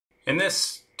In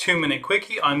this 2-minute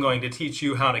quickie, I'm going to teach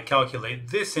you how to calculate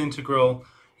this integral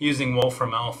using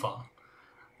Wolfram alpha.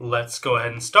 Let's go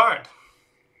ahead and start.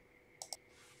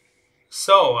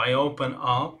 So I open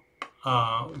up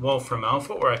Wolfram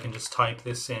alpha, or I can just type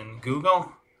this in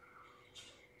Google.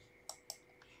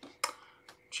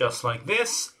 Just like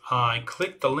this, I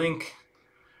click the link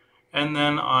and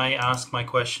then I ask my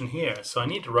question here. So I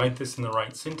need to write this in the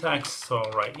right syntax. So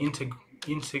I'll write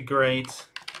integrate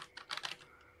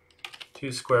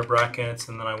 2 square brackets,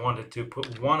 and then I wanted to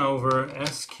put 1 over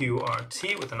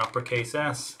Sqrt with an uppercase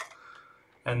S,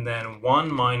 and then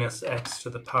 1 minus x to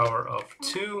the power of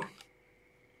 2.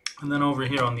 And then over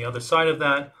here on the other side of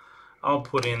that, I'll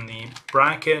put in the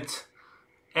bracket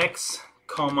x,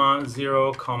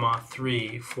 0,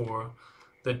 3 for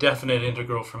the definite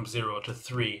integral from 0 to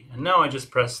 3. And now I just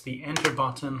press the enter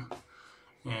button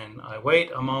and I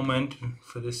wait a moment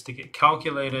for this to get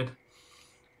calculated.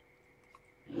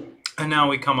 And now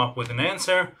we come up with an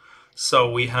answer.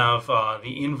 So we have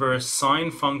the inverse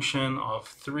sine function of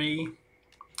 3,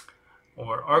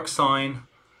 or arcsine,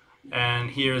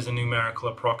 and here is a numerical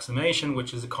approximation,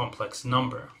 which is a complex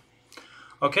number.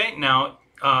 Okay, now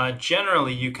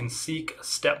generally you can seek a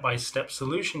step-by-step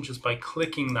solution just by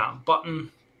clicking that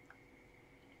button,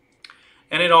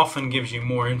 and it often gives you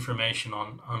more information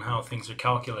on how things are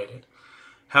calculated.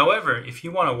 However, if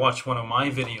you want to watch one of my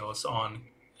videos on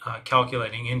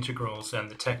calculating integrals and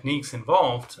the techniques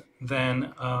involved,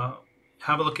 then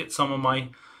have a look at some of my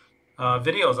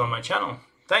videos on my channel.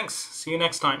 Thanks. See you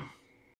next time.